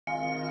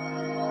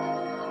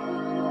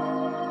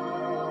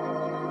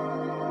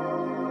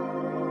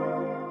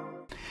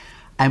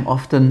I'm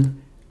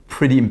often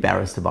pretty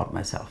embarrassed about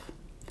myself.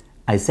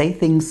 I say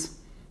things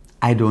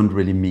I don't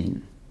really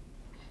mean.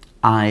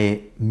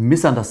 I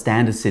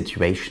misunderstand a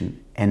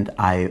situation and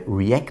I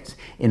react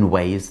in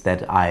ways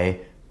that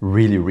I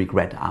really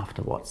regret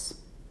afterwards.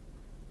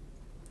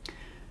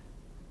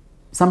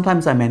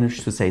 Sometimes I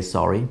manage to say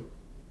sorry.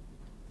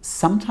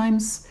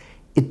 Sometimes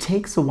it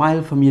takes a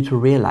while for me to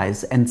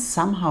realize, and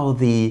somehow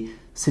the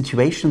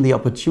situation, the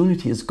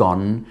opportunity is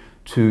gone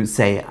to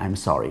say I'm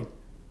sorry.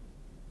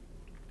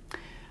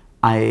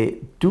 I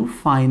do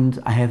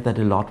find I have that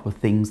a lot with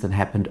things that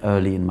happened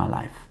early in my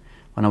life.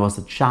 When I was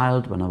a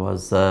child, when I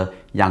was a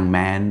young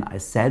man, I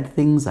said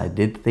things, I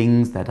did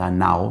things that I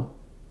now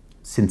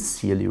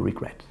sincerely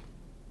regret.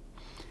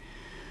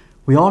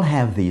 We all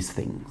have these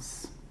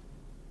things.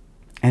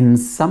 And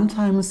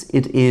sometimes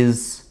it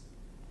is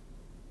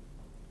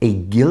a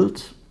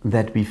guilt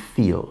that we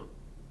feel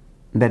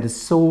that is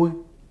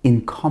so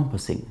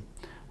encompassing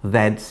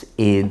that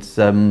it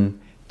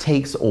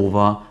takes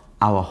over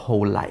our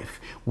whole life.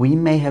 We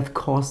may have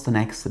caused an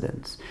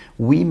accident.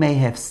 We may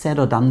have said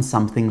or done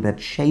something that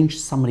changed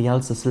somebody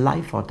else's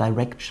life or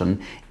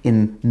direction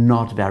in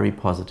not very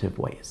positive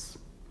ways.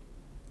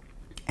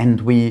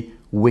 And we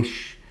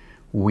wish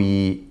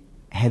we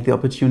had the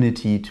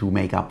opportunity to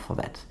make up for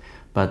that,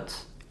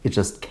 but it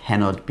just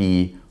cannot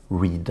be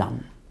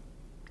redone.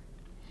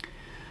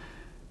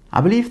 I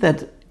believe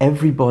that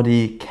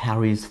everybody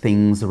carries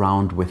things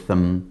around with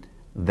them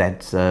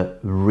that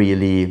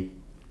really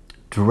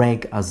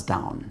drag us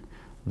down,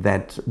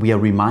 that we are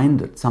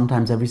reminded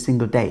sometimes every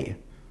single day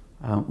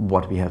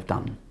what we have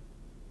done.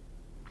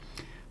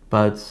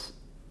 But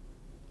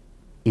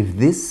if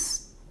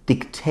this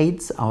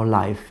dictates our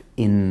life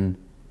in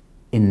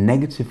a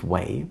negative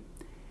way,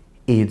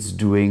 it's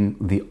doing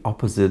the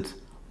opposite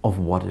of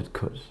what it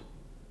could.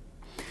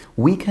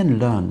 We can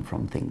learn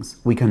from things.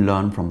 We can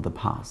learn from the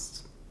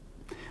past.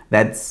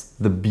 That's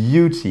the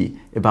beauty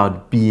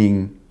about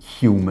being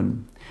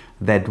human,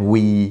 that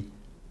we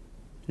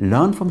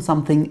learn from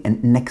something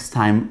and next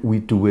time we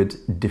do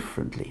it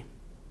differently.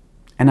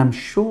 And I'm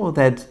sure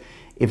that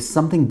if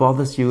something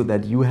bothers you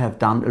that you have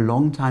done a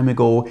long time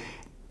ago,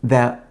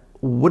 there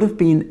would have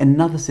been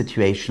another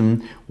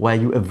situation where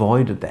you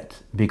avoided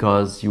that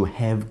because you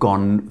have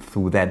gone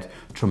through that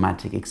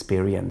traumatic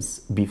experience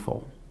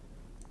before.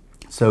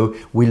 So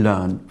we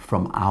learn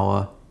from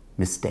our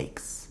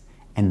mistakes,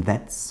 and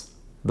that's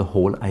the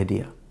whole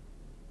idea.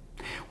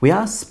 We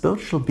are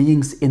spiritual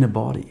beings in a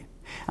body,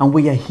 and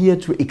we are here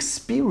to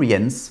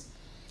experience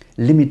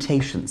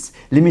limitations.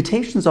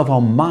 Limitations of our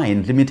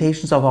mind,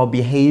 limitations of our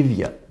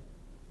behavior.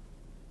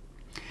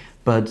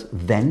 But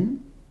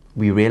then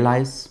we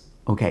realize,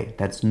 okay,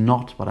 that's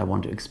not what I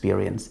want to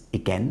experience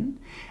again,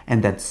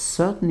 and that's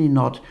certainly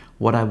not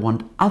what I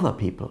want other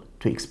people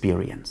to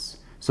experience.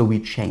 So we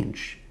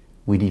change,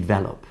 we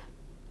develop,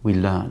 we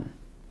learn.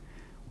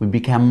 We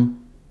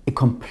become a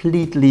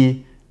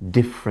completely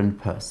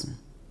different person.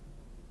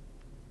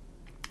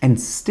 And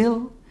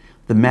still,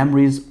 the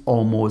memories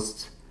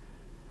almost,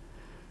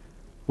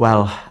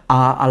 well,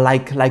 are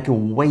like a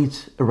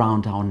weight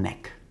around our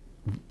neck.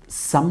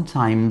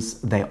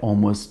 Sometimes they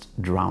almost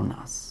drown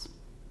us.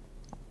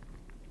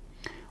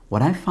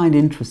 What I find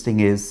interesting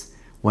is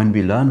when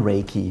we learn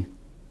Reiki,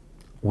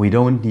 we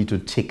don't need to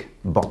tick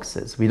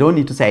boxes. We don't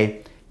need to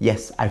say,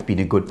 yes, I've been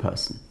a good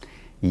person.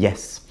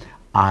 Yes,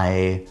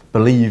 I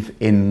believe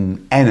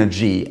in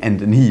energy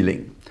and in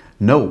healing.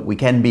 No, we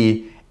can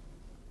be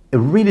a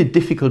really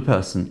difficult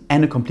person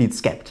and a complete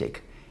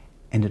skeptic,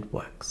 and it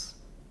works.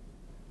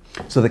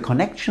 So the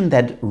connection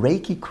that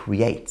Reiki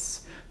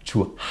creates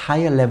to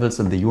higher levels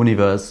in the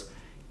universe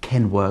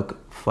can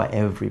work for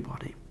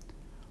everybody.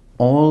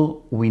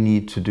 All we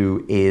need to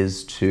do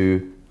is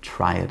to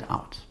try it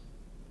out.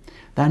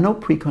 There are no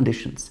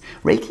preconditions.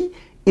 Reiki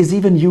is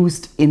even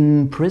used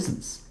in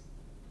prisons.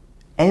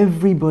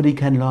 Everybody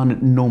can learn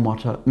it no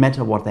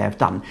matter what they have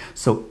done.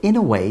 So in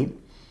a way,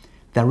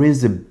 there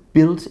is a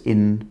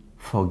built-in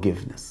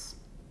forgiveness.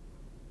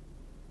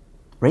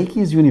 Reiki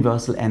is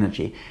universal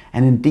energy,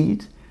 and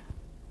indeed,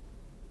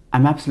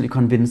 I'm absolutely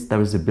convinced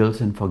there is a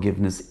built-in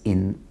forgiveness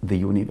in the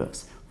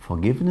universe.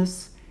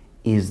 Forgiveness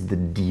is the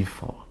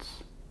default.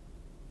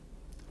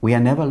 We are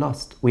never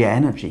lost. We are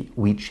energy.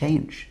 We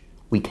change.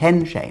 We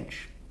can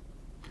change.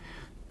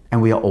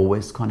 And we are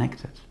always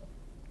connected.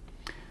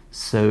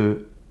 So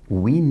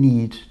we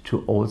need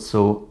to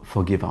also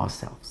forgive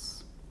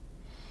ourselves.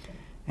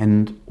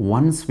 And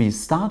once we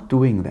start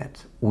doing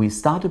that, we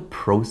start a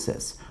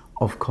process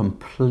of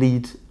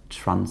complete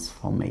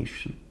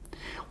transformation.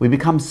 We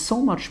become so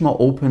much more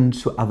open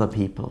to other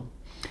people,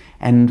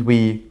 and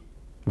we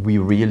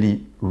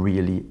really,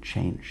 really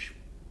change.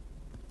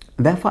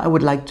 Therefore, I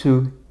would like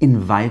to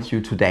invite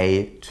you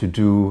today to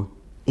do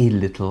a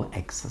little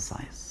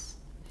exercise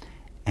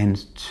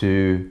and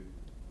to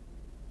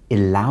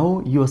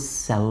allow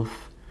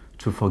yourself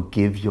to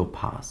forgive your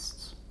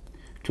past,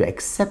 to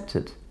accept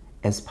it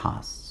as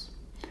past,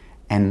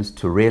 and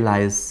to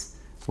realize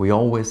we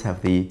always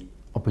have the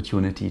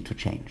opportunity to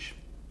change.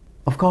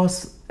 Of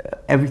course,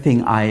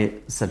 everything I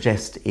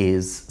suggest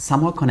is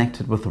somehow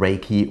connected with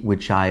Reiki,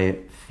 which I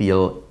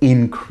feel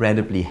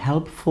incredibly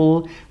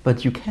helpful,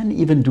 but you can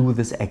even do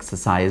this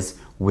exercise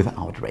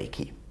without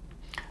Reiki.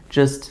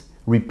 Just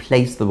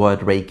replace the word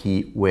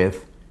Reiki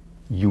with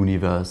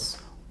universe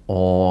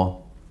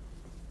or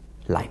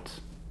light.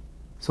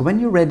 So when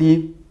you're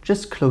ready,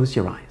 just close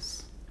your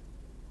eyes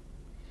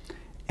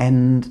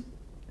and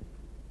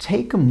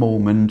take a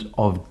moment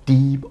of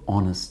deep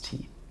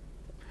honesty,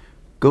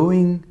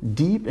 going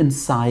deep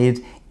inside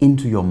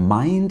into your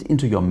mind,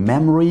 into your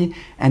memory,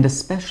 and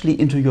especially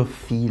into your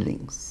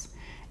feelings,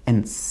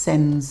 and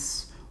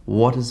sense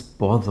what is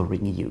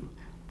bothering you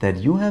that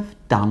you have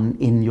done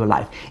in your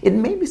life. It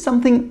may be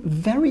something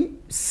very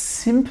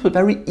simple,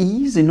 very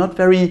easy, not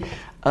very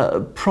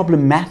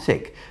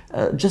problematic,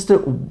 just a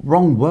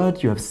wrong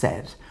word you have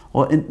said,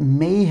 or it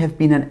may have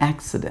been an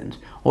accident,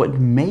 or it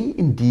may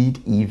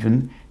indeed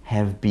even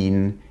have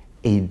been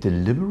a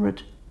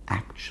deliberate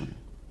action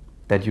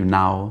that you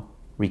now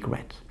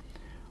regret.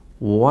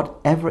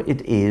 Whatever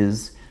it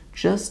is,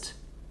 just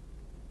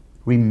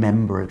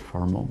remember it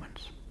for a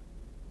moment.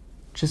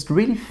 Just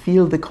really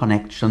feel the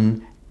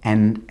connection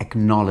and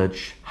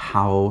acknowledge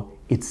how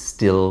it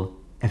still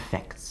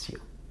affects you.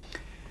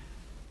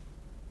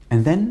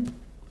 And then,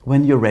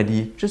 when you're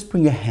ready, just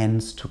bring your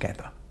hands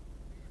together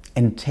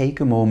and take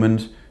a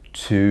moment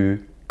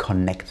to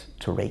connect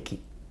to Reiki.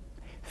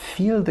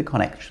 Feel the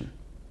connection.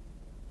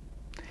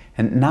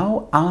 And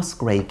now ask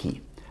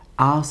Reiki,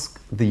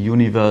 ask the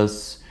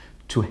universe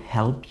to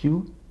help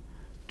you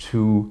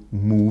to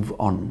move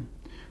on,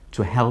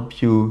 to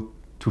help you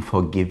to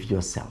forgive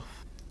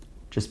yourself.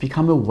 Just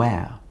become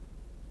aware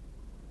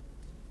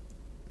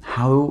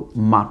how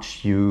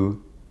much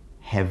you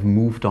have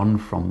moved on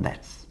from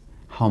that,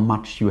 how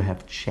much you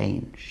have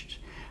changed,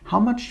 how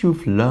much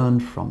you've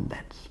learned from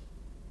that.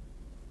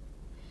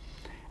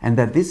 And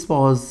that this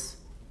was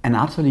an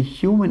utterly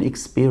human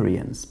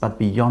experience, but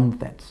beyond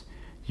that,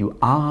 you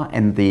are,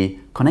 and the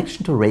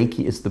connection to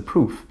Reiki is the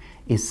proof,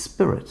 is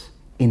spirit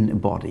in a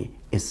body,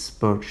 a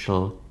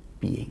spiritual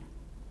being.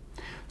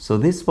 So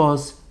this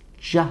was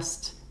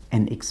just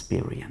an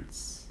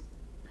experience.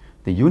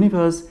 The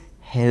universe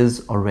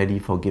has already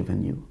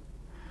forgiven you.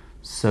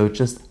 So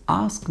just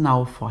ask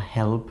now for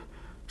help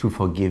to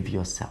forgive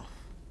yourself.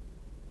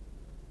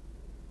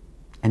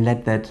 And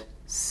let that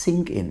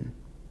sink in,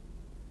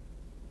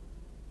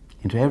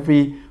 into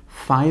every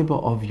fiber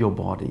of your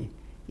body,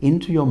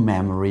 into your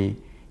memory,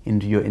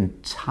 into your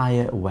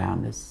entire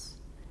awareness.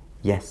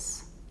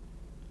 Yes,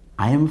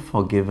 I am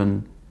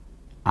forgiven.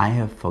 I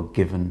have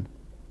forgiven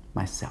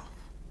myself.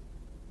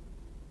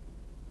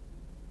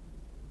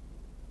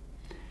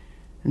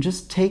 And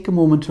just take a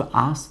moment to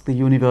ask the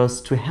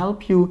universe to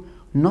help you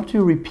not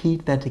to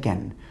repeat that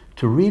again,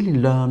 to really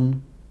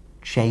learn,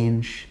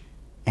 change,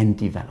 and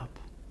develop.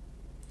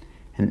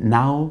 And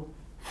now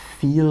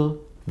feel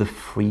the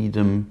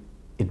freedom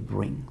it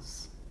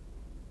brings.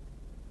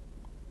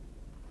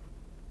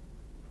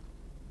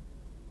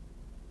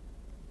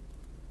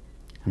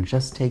 And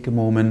just take a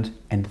moment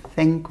and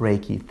thank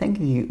Reiki, thank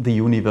the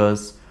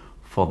universe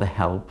for the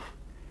help,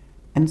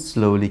 and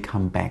slowly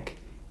come back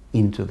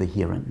into the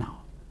here and now.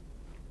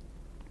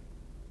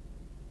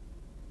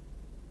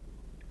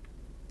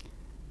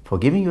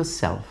 Forgiving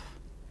yourself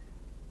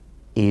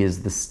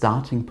is the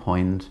starting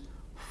point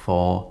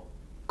for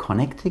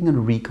connecting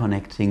and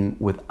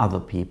reconnecting with other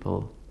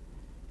people,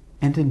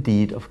 and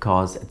indeed, of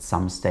course, at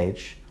some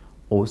stage,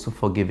 also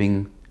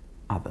forgiving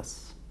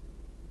others.